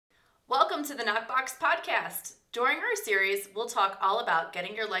Welcome to the NokBox podcast. During our series, we'll talk all about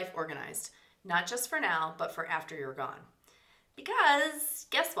getting your life organized, not just for now, but for after you're gone. Because,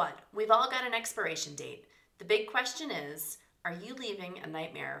 guess what? We've all got an expiration date. The big question is, are you leaving a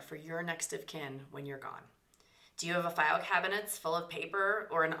nightmare for your next of kin when you're gone? Do you have a file cabinet full of paper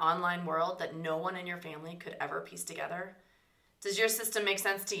or an online world that no one in your family could ever piece together? Does your system make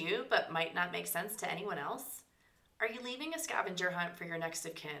sense to you, but might not make sense to anyone else? Are you leaving a scavenger hunt for your next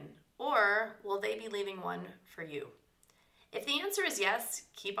of kin, or will they be leaving one for you? If the answer is yes,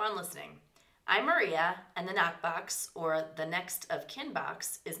 keep on listening. I'm Maria, and the NokBox, or the Next of Kin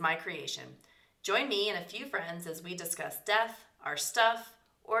box, is my creation. Join me and a few friends as we discuss death, our stuff,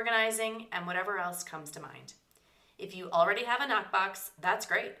 organizing, and whatever else comes to mind. If you already have a NokBox, that's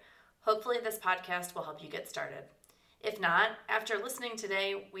great. Hopefully this podcast will help you get started. If not, after listening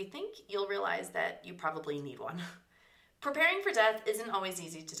today, we think you'll realize that you probably need one. Preparing for death isn't always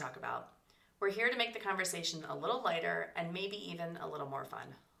easy to talk about. We're here to make the conversation a little lighter and maybe even a little more fun.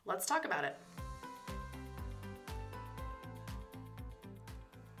 Let's talk about it.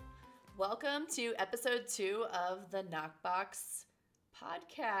 Welcome to episode 2 of the NokBox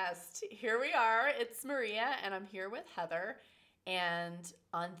podcast. Here we are. It's Maria, and I'm here with Heather. And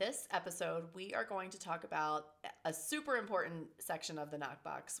on this episode, we are going to talk about a super important section of the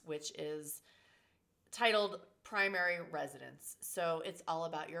NokBox, which is titled Primary Residence. So it's all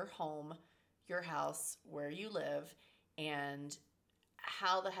about your home, your house, where you live, and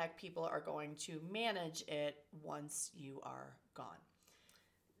how the heck people are going to manage it once you are gone.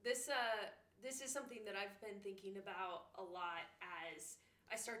 This is something that I've been thinking about a lot as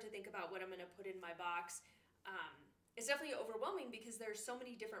I start to think about what I'm going to put in my box. It's definitely overwhelming because there's so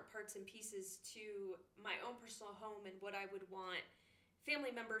many different parts and pieces to my own personal home and what I would want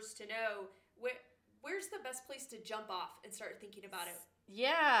family members to know. Where's the best place to jump off and start thinking about it?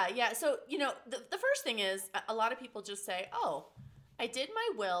 Yeah. So, the first thing is a lot of people just say, oh, I did my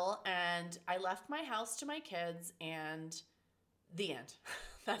will and I left my house to my kids and the end.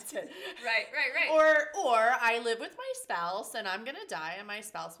 That's it. Right. Or I live with my spouse and I'm going to die and my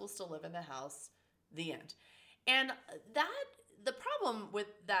spouse will still live in the house. The end. And the problem with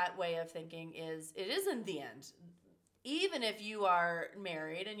that way of thinking is it isn't the end. Even if you are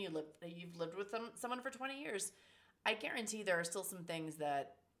married and you've lived with someone for 20 years, I guarantee there are still some things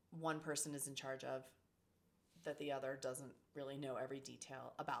that one person is in charge of that the other doesn't really know every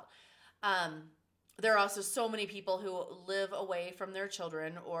detail about. There are also so many people who live away from their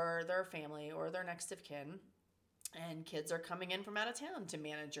children or their family or their next of kin, and kids are coming in from out of town to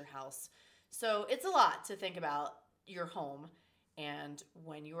manage your house. So it's a lot to think about your home and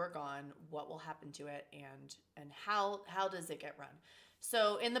when you are gone, what will happen to it and how does it get run.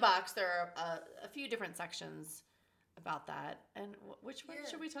 So in the box, there are a few different sections about that. And which one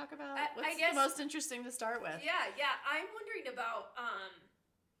should we talk about? What's the most interesting to start with? Yeah. I'm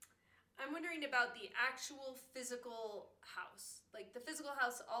wondering about the actual physical house. Like the physical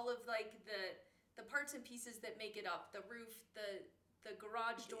house, all of like the parts and pieces that make it up, the roof, the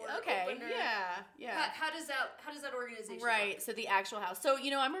garage door opener. Yeah. How does that organization Right. work? So the actual house. So,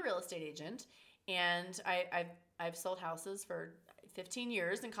 I'm a real estate agent and I've sold houses for 15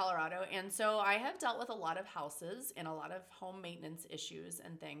 years in Colorado. And so I have dealt with a lot of houses and a lot of home maintenance issues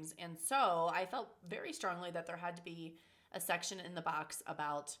and things. And so I felt very strongly that there had to be a section in the box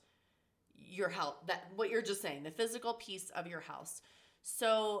about your house, that what you're just saying, the physical piece of your house.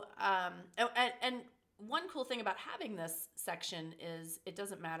 So, and one cool thing about having this section is it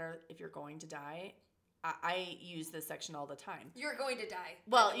doesn't matter if you're going to die. I use this section all the time. You're going to die.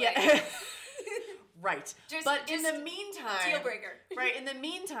 Well, yeah. Right. But in the meantime, deal breaker. Right. In the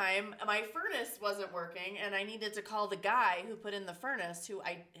meantime, my furnace wasn't working and I needed to call the guy who put in the furnace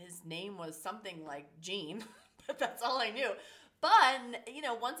his name was something like Gene, but that's all I knew. But,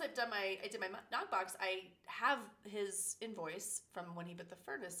 once I did my NokBox, I have his invoice from when he put the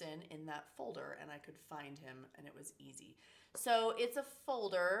furnace in that folder, and I could find him, and it was easy. So it's a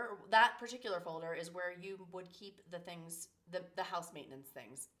folder. That particular folder is where you would keep the things, the house maintenance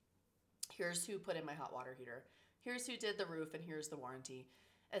things. Here's who put in my hot water heater. Here's who did the roof, and here's the warranty,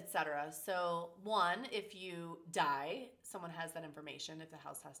 etc. So one, if you die, someone has that information if the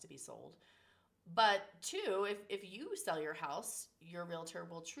house has to be sold. But two, if you sell your house, your realtor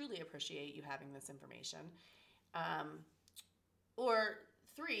will truly appreciate you having this information. Or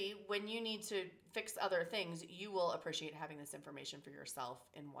three, when you need to fix other things, you will appreciate having this information for yourself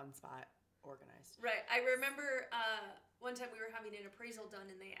in one spot organized. Right. I remember one time we were having an appraisal done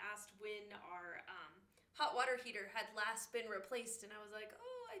and they asked when our hot water heater had last been replaced. And I was like,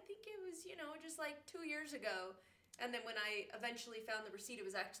 I think it was, just like 2 years ago. And then when I eventually found the receipt, it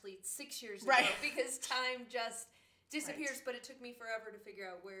was actually 6 years Right. ago because time just disappears. Right. But it took me forever to figure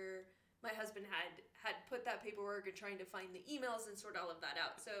out where my husband had put that paperwork and trying to find the emails and sort all of that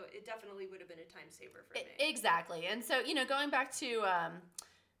out. So it definitely would have been a time saver for me. Exactly. And so, going back to,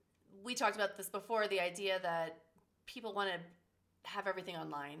 we talked about this before, the idea that people want to have everything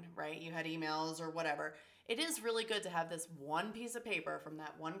online, right? You had emails or whatever. It is really good to have this one piece of paper from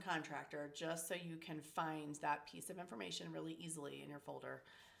that one contractor just so you can find that piece of information really easily in your folder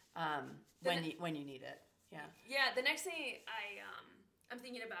when you need it. Yeah. Yeah. The next thing I'm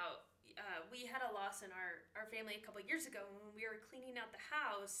thinking about, we had a loss in our family a couple of years ago when we were cleaning out the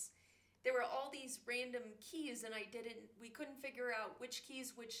house. There were all these random keys, and we couldn't figure out which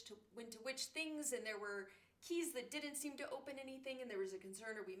keys went to which things, and there were keys that didn't seem to open anything, and there was a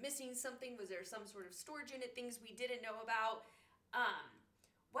concern, are we missing something? Was there some sort of storage unit, things we didn't know about?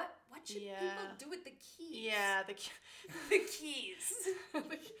 What should people do with the keys? Yeah, the keys.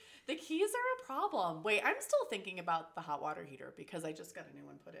 The keys are a problem. Wait, I'm still thinking about the hot water heater because I just got a new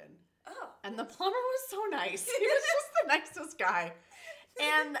one put in. Oh. And the plumber was so nice. He was just the nicest guy.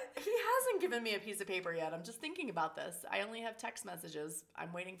 And he hasn't given me a piece of paper yet. I'm just thinking about this. I only have text messages.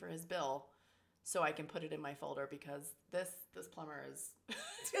 I'm waiting for his bill so I can put it in my folder because this plumber is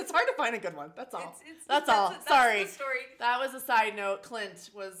it's hard to find a good one. That's all. That's all. Sorry. The story. That was a side note. Clint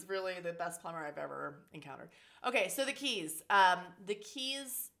was really the best plumber I've ever encountered. Okay, so the keys. The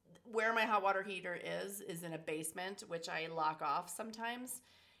keys where my hot water heater is in a basement, which I lock off sometimes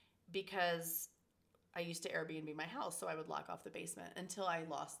because I used to Airbnb my house, so I would lock off the basement until I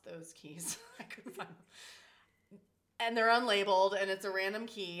lost those keys. I couldn't find them. And they're unlabeled, and it's a random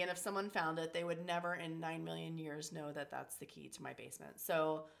key, and if someone found it, they would never in 9 million years know that that's the key to my basement.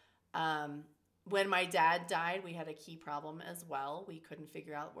 So when my dad died, we had a key problem as well. We couldn't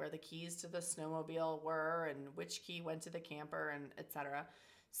figure out where the keys to the snowmobile were and which key went to the camper and etc.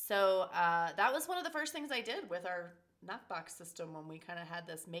 So that was one of the first things I did with our NokBox system when we kind of had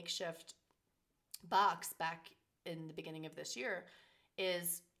this makeshift box back in the beginning of this year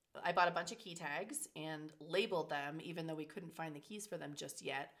is I bought a bunch of key tags and labeled them even though we couldn't find the keys for them just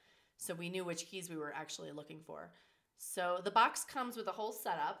yet. So we knew which keys we were actually looking for. So the box comes with a whole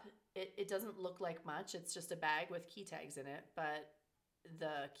setup. It doesn't look like much. It's just a bag with key tags in it, but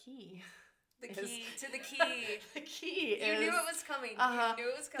the key... The key to the key. The key is... You knew it was coming. Uh-huh. You knew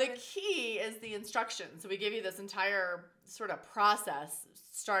it was coming. The key is the instructions. So we give you this entire sort of process,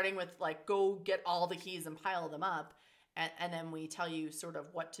 starting with like, go get all the keys and pile them up. And then we tell you sort of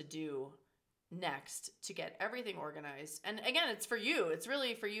what to do next to get everything organized. And again, it's for you. It's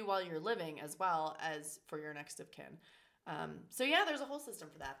really for you while you're living as well as for your next of kin. So yeah, there's a whole system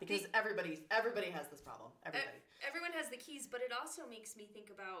for that because everybody has this problem. Everyone has the keys, but it also makes me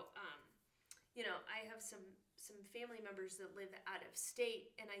think about... I have some family members that live out of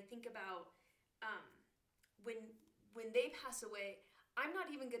state, and I think about when they pass away, I'm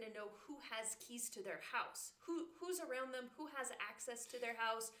not even going to know who has keys to their house, who's around them, who has access to their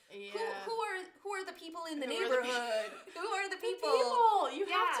house, yeah. who are the people in the neighborhood, who are the people. You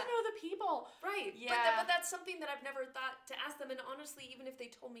have to know the people, right? Yeah, but that's something that I've never thought to ask them, and honestly, even if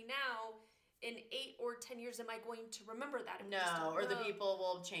they told me now. In 8 or 10 years, am I going to remember that? No, or the people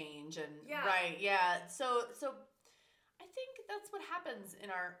will change, and yeah. Right, yeah. So I think that's what happens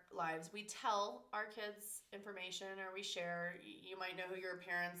in our lives. We tell our kids information, or we share. You might know who your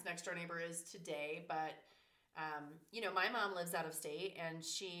parents' next door neighbor is today, but my mom lives out of state, and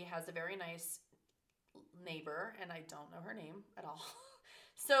she has a very nice neighbor, and I don't know her name at all.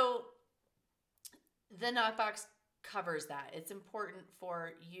 So the NokBox covers that. It's important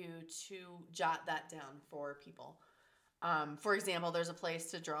for you to jot that down for people. For example, there's a place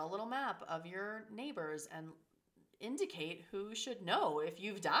to draw a little map of your neighbors and indicate who should know if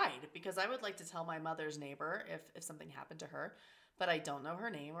you've died, because I would like to tell my mother's neighbor if something happened to her, but I don't know her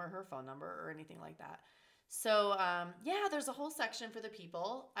name or her phone number or anything like that. So there's a whole section for the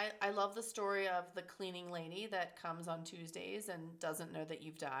people. I love the story of the cleaning lady that comes on Tuesdays and doesn't know that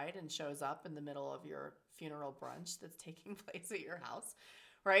you've died and shows up in the middle of your funeral brunch that's taking place at your house,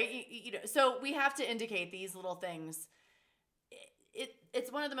 right? So we have to indicate these little things.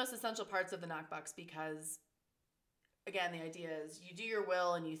 It's one of the most essential parts of the NokBox because, again, the idea is you do your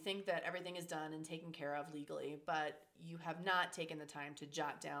will and you think that everything is done and taken care of legally, but you have not taken the time to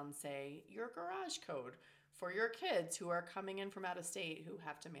jot down, say, your garage code for your kids who are coming in from out of state who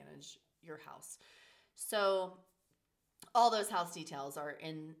have to manage your house. So all those house details are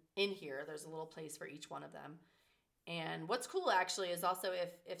in here. There's a little place for each one of them. And what's cool actually is also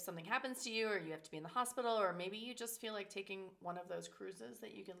if something happens to you or you have to be in the hospital or maybe you just feel like taking one of those cruises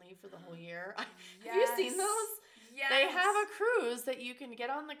that you can leave for the whole year. Yes. Have you seen those? Yes. They have a cruise that you can get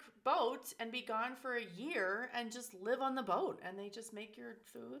on the boat and be gone for a year and just live on the boat. And they just make your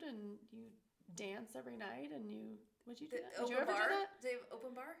food and you dance every night and you... Would you do that? Would you ever do that? Do they have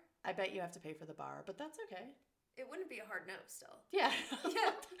open bar? I bet you have to pay for the bar, but that's okay. It wouldn't be a hard no still. Yeah.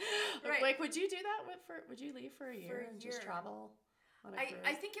 Yeah. Right. Like, would you do that? Would you leave for a year and just travel on a cruise?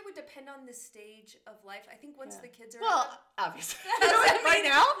 I think it would depend on the stage of life. I think once the kids are obviously. right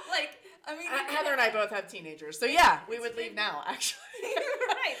now? Like, I mean... Heather and I both have teenagers, so yeah, we would leave now, actually.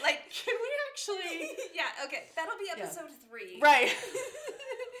 Right, like... Can we actually... Yeah, okay, that'll be episode 3. Right.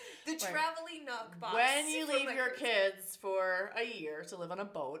 The traveling NokBox. When you leave your kids for a year to live on a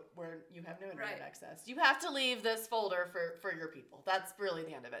boat where you have no internet access, you have to leave this folder for your people. That's really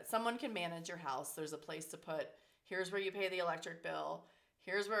the end of it. Someone can manage your house. There's a place to put, here's where you pay the electric bill.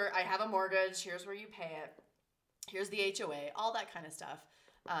 Here's where I have a mortgage. Here's where you pay it. Here's the HOA, all that kind of stuff.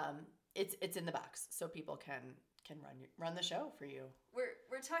 It's in the box so people can run the show for you.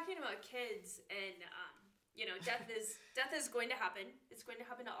 We're talking about kids and death is going to happen. It's going to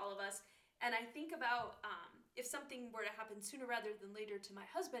happen to all of us. And I think about if something were to happen sooner rather than later to my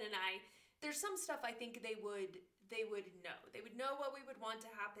husband and I, there's some stuff I think they would know. They would know what we would want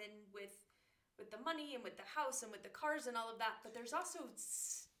to happen with the money and with the house and with the cars and all of that. But there's also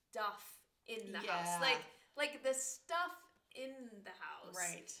stuff in the house, like the stuff in the house.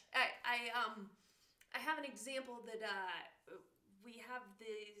 Right. I have an example that we have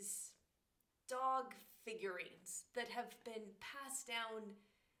these dog figurines that have been passed down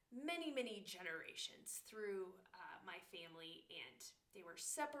many generations through my family, and they were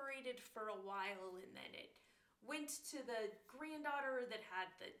separated for a while, and then it went to the granddaughter that had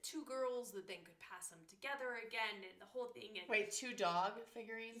the 2 girls that then could pass them together again, and the whole thing. And wait, 2 dog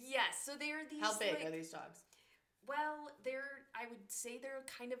figurines? Yes, so they're these. How big are these dogs? Well, I would say they're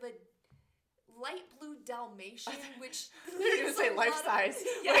kind of a light blue Dalmatian, which you're gonna say life size.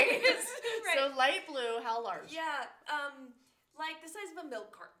 Yeah, wait, right. So light blue, how large? Yeah, like the size of a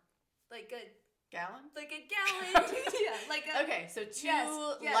milk carton, like a gallon. Like a gallon. Yeah, like a. Okay, so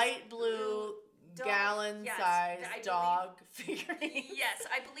 2 light blue gallon-sized dog figurines. Yes,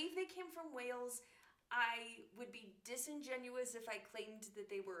 I believe they came from Wales. I would be disingenuous if I claimed that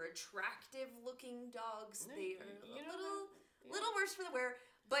they were attractive-looking dogs. They are a little worse for the wear.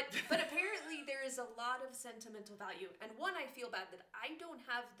 But apparently there is a lot of sentimental value. And one, I feel bad that I don't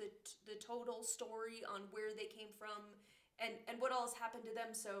have the total story on where they came from and what all has happened to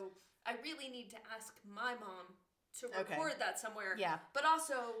them. So I really need to ask my mom to record that somewhere. Yeah. But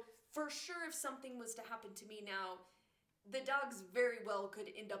also, for sure, if something was to happen to me now, the dogs very well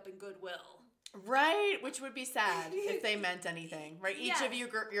could end up in Goodwill. Right, which would be sad if they meant anything. Right, each of your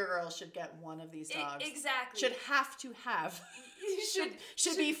girls should get one of these dogs. Exactly. Should have to have.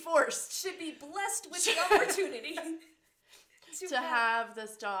 should be forced. Should be blessed with the opportunity to have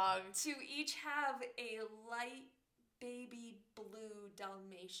this dog. To each have a light baby blue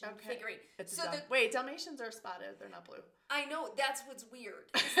Dalmatian figurine. Wait, Dalmatians are spotted. They're not blue. I know. That's what's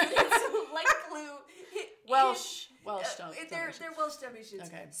weird. It's light blue. Welsh Dalmatians. They're Welsh Dalmatians.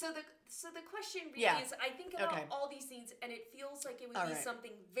 Okay. So the question really is, I think about all these things, and it feels like it would be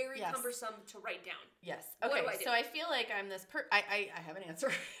something very cumbersome to write down. Yes. Okay. What do? So I feel like I'm this. I have an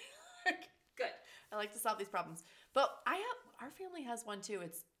answer. Good. I like to solve these problems, but our family has one too.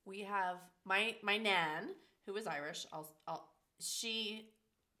 We have my nan, who is Irish. She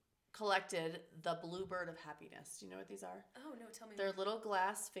collected the Bluebird of Happiness. Do you know what these are? Oh no, tell me. They're little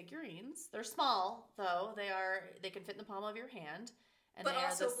glass figurines. They're small though. They can fit in the palm of your hand. And but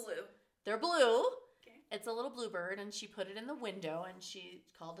also blue. They're blue. Okay. It's a little bluebird, and she put it in the window, and she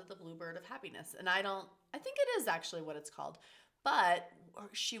called it the Bluebird of Happiness. And I think it is actually what it's called. But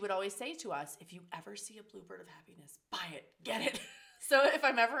she would always say to us, if you ever see a Bluebird of Happiness, buy it, get it. So if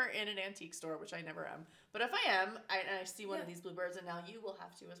I'm ever in an antique store, which I never am, but if I am, and I see one of these bluebirds, and now you will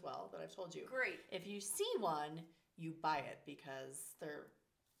have to as well, that I've told you. Great. If you see one, you buy it because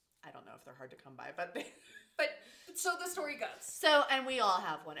I don't know if they're hard to come by, but so the story goes. So, and we all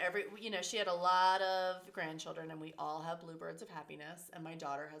have one. She had a lot of grandchildren, and we all have Bluebirds of Happiness, and my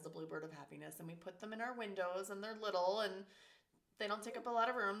daughter has a Bluebird of Happiness, and we put them in our windows, and they're little, and they don't take up a lot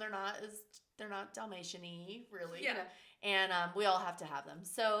of room. They're not Dalmatian-y, really. Yeah. And we all have to have them.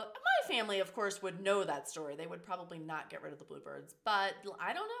 So my family, of course, would know that story. They would probably not get rid of the Bluebirds. But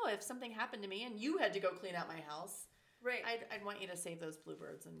I don't know, if something happened to me and you had to go clean out my house, right? I'd want you to save those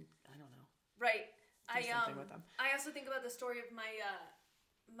Bluebirds, and I don't know. Right. Do something with them. I also think about the story of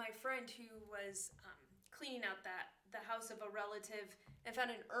my friend who was cleaning out the house of a relative and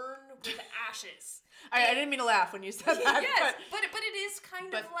found an urn with ashes. I didn't mean to laugh when you said that. Yes, but it is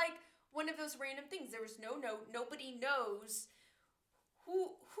kind of like, one of those random things. There was no note. Nobody knows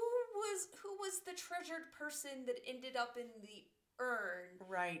who was the treasured person that ended up in the urn.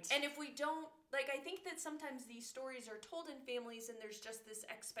 Right. And if we don't, like, I think that sometimes these stories are told in families and there's just this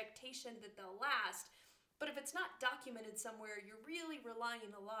expectation that they'll last. But if it's not documented somewhere, you're really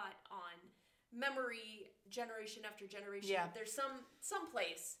relying a lot on memory generation after generation. Yeah. There's some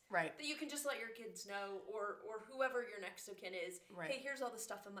place right. that you can just let your kids know or whoever your next of kin is, right. hey, here's all the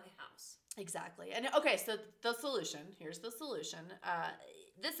stuff in my house. Exactly. And okay, so here's the solution.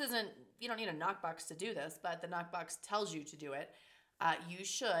 This isn't, you don't need a NokBox to do this, but the NokBox tells you to do it. You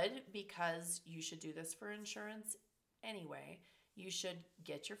should, because you should do this for insurance anyway, you should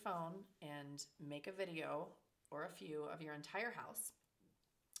get your phone and make a video or a few of your entire house.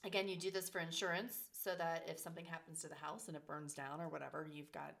 Again, you do this for insurance so that if something happens to the house and it burns down or whatever,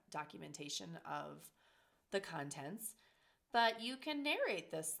 you've got documentation of the contents. But you can narrate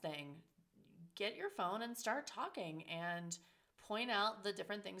this thing. Get your phone and start talking and point out the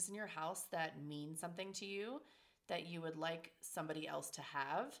different things in your house that mean something to you, that you would like somebody else to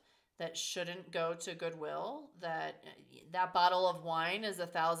have, that shouldn't go to Goodwill, that bottle of wine is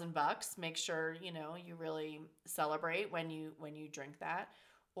 $1,000. Make sure, you really celebrate when you drink that.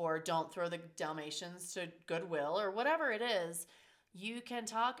 Or don't throw the Dalmatians to Goodwill or whatever it is. You can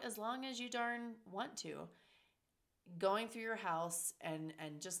talk as long as you darn want to. Going through your house and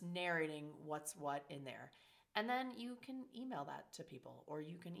just narrating what's what in there. And then you can email that to people, or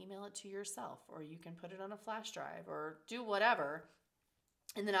you can email it to yourself, or you can put it on a flash drive, or do whatever.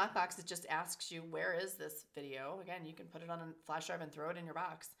 In the NokBox, it just asks you, where is this video? Again, you can put it on a flash drive and throw it in your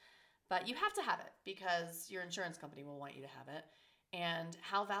box. But you have to have it because your insurance company will want you to have it. And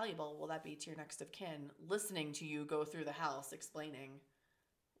how valuable will that be to your next of kin, listening to you go through the house explaining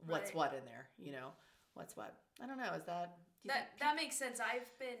what's what in there, what's what. I don't know. Is that... That makes sense. I've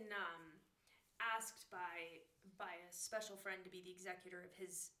been asked by a special friend to be the executor of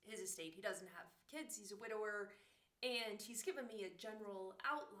his estate. He doesn't have kids. He's a widower. And he's given me a general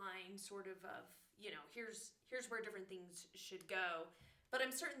outline sort of here's where different things should go. But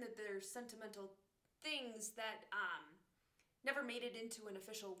I'm certain that there's sentimental things that never made it into an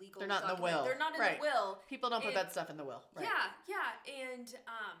official legal document. They're not in the will. They're not in the will. People don't put that stuff in the will. Right. Yeah. And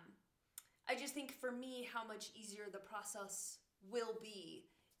I just think for me how much easier the process will be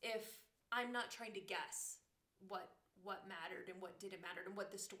if I'm not trying to guess what mattered and what didn't matter and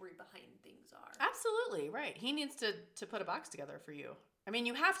what the story behind things are. Absolutely, right. He needs to put a box together for you. I mean,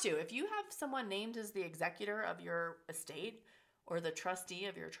 you have to. If you have someone named as the executor of your estate or the trustee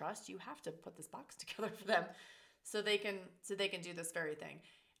of your trust, you have to put this box together for them so they can do this very thing.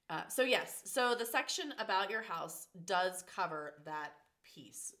 So the section about your house does cover that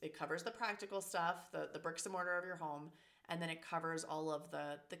piece. It covers the practical stuff, the bricks and mortar of your home, and then it covers all of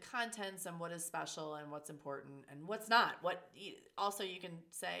the contents and what is special and what's important and what's not. Also, you can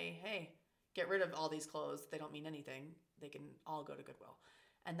say, hey, get rid of all these clothes. They don't mean anything. They can all go to Goodwill.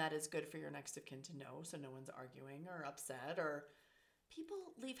 And that is good for your next of kin to know, so no one's arguing or upset. Or people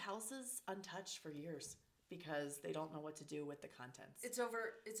leave houses untouched for years because they don't know what to do with the contents. It's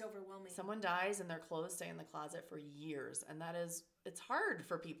overwhelming. Someone dies and their clothes stay in the closet for years, and it's hard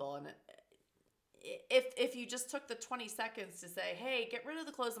for people. And if you just took the 20 seconds to say, hey, get rid of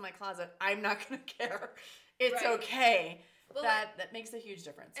the clothes in my closet, I'm not going to care. It's right. Okay. Well, that makes a huge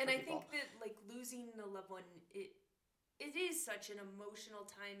difference. And for I people. think that losing a loved one, it is such an emotional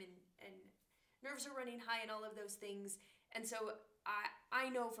time and nerves are running high and all of those things. And so I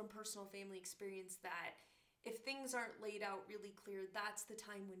know from personal family experience that if things aren't laid out really clear, that's the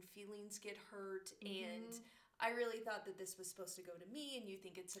time when feelings get hurt. Mm-hmm. And I really thought that this was supposed to go to me, and you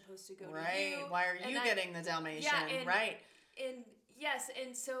think it's supposed to go to you. Right. Why are you getting the Dalmatian? Yeah, right. And yes,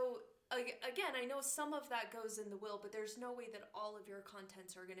 and so again, I know some of that goes in the will, but there's no way that all of your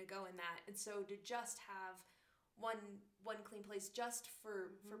contents are going to go in that. And so to just have one clean place just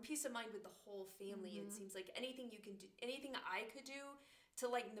for peace of mind with the whole family, it seems like anything you can do, anything I could do to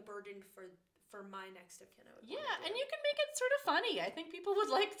lighten the burden for my next of kin. Yeah, and you can make it sort of funny. I think people would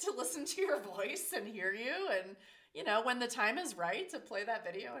like to listen to your voice and hear you. And, when the time is right to play that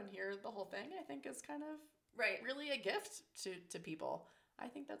video and hear the whole thing, I think is kind of really a gift to people. I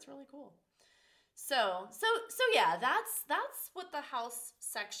think that's really cool. So yeah, that's what the house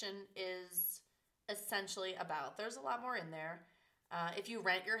section is essentially about. There's a lot more in there. If you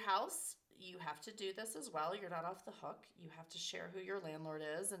rent your house, you have to do this as well. You're not off the hook. You have to share who your landlord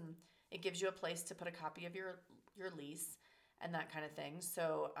is, and it gives you a place to put a copy of your lease and that kind of thing.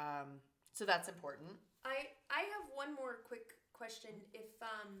 So that's important. I have one more quick question. If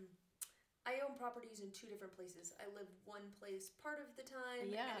I own properties in 2 different places. I live one place part of the time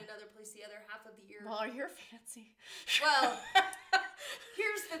and another place the other half of the year. Well, you're fancy. Well,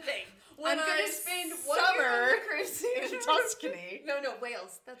 here's the thing. When I'm going to spend 1 year on the cruise in Tuscany. No,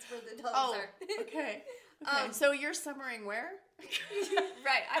 Wales. That's where the dogs are. Okay. So you're summering where?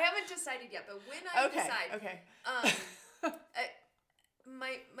 Right. I haven't decided yet, but when I decide. Okay.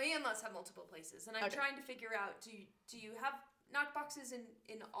 My in-laws have multiple places, and I'm trying to figure out, do you have NokBoxes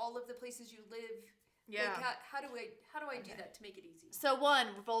in all of the places you live? Yeah. Like how do I do that to make it easy? So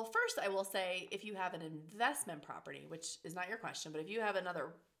first I will say, if you have an investment property, which is not your question, but if you have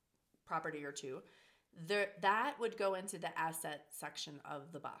another property or two, that would go into the asset section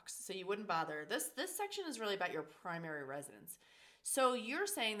of the box. So you wouldn't bother. This section is really about your primary residence. So you're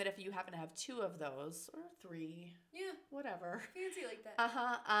saying that if you happen to have 2 of those, or 3, whatever, fancy like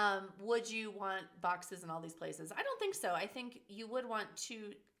that, would you want boxes in all these places? I don't think so. I think you would want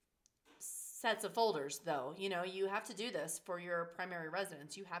 2 sets of folders, though. You know, you have to do this for your primary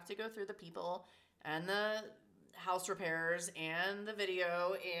residence. You have to go through the people and the house repairs and the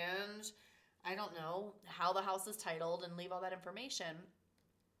video and I don't know how the house is titled and leave all that information.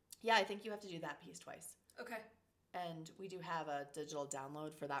 Yeah, I think you have to do that piece twice. Okay. And we do have a digital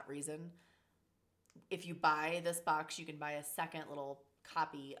download for that reason. If you buy this box, you can buy a second little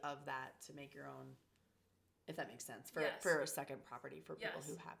copy of that to make your own, if that makes sense, for a second property for people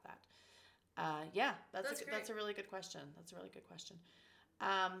who have that. That's a really good question. That's a really good question.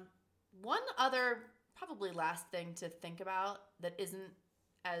 One other, probably last thing to think about that isn't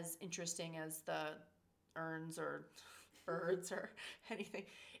as interesting as the urns or birds or anything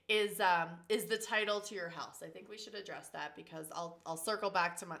is the title to your house. I think we should address that because I'll circle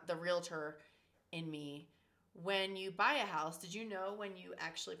back to the realtor in me. When you buy a house, did you know when you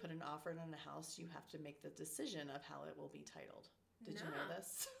actually put an offer in on a house, you have to make the decision of how it will be titled? Did you know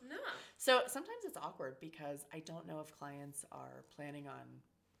this? No. So sometimes it's awkward because I don't know if clients are planning on,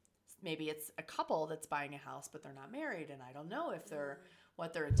 maybe it's a couple that's buying a house, but they're not married, and I don't know if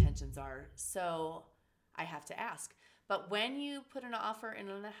what their intentions are. So I have to ask. But when you put an offer in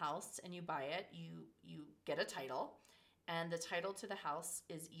on a house and you buy it, you get a title, and the title to the house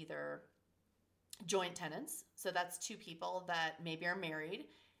is either joint tenants. So that's 2 people that maybe are married,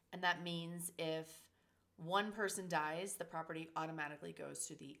 and that means if one person dies, the property automatically goes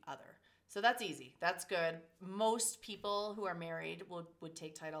to the other. So that's easy. That's good. Most people who are married would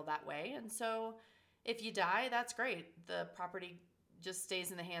take title that way. And so if you die, that's great. The property just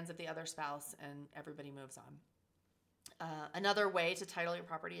stays in the hands of the other spouse and everybody moves on. Another way to title your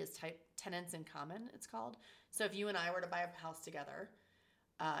property is tenants in common, it's called. So if you and I were to buy a house together,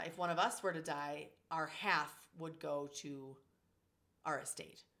 if one of us were to die, our half would go to our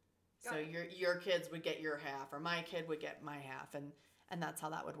estate. So your kids would get your half, or my kid would get my half, and that's how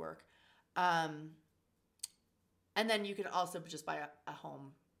that would work. And then you can also just buy a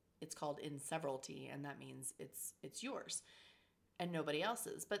home. It's called in severalty, and that means it's yours and nobody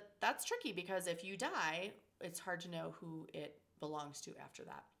else's. But that's tricky because if you die, it's hard to know who it belongs to after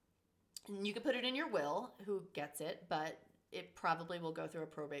that. And you can put it in your will, who gets it, but it probably will go through a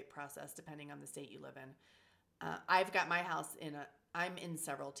probate process depending on the state you live in. I've got my house I'm in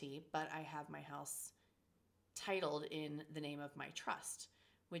severalty, but I have my house titled in the name of my trust,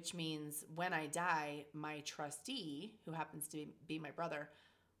 which means when I die, my trustee, who happens to be my brother,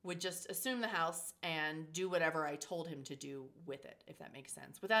 would just assume the house and do whatever I told him to do with it, if that makes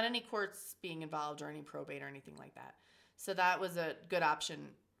sense, without any courts being involved or any probate or anything like that. So that was a good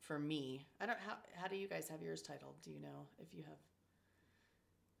option for me. How do you guys have yours titled? Do you know if you have?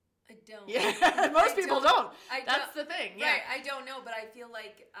 I don't. Yeah, most people don't. That's the thing. Yeah. Right, I don't know, but I feel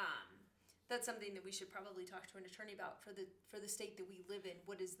like that's something that we should probably talk to an attorney about for the state that we live in.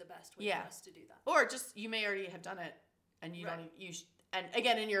 What is the best way for us to do that? Or just, you may already have done it, and you don't. And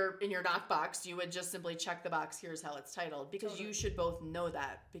again, in your NokBox, you would just simply check the box. Here's how it's titled, because you should both know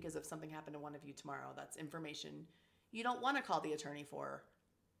that. Because if something happened to one of you tomorrow, that's information you don't want to call the attorney for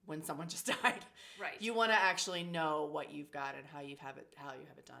when someone just died. Right. You want to actually know what you've got and how you have it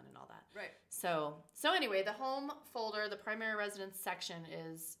done and all that. Right. So anyway, the home folder, the primary residence section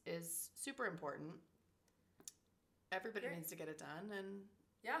is super important. Everybody needs to get it done, and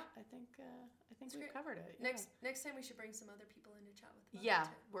I think we've covered it. Yeah. Next time we should bring some other people in to chat with. Yeah,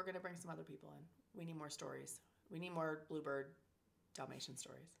 we're gonna bring some other people in. We need more stories. We need more Bluebird Dalmatian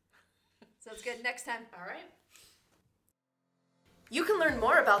stories. Sounds good. Next time. All right. You can learn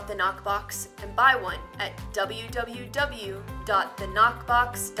more about the NokBox and buy one at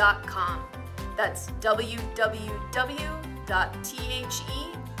www.thenokbox.com. That's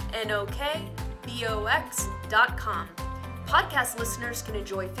www.thenokbox.com. podcast listeners can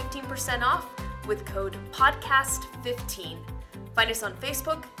enjoy 15% off with code PODCAST15. Find us on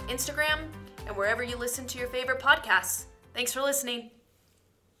Facebook, Instagram, and wherever you listen to your favorite podcasts. Thanks for listening.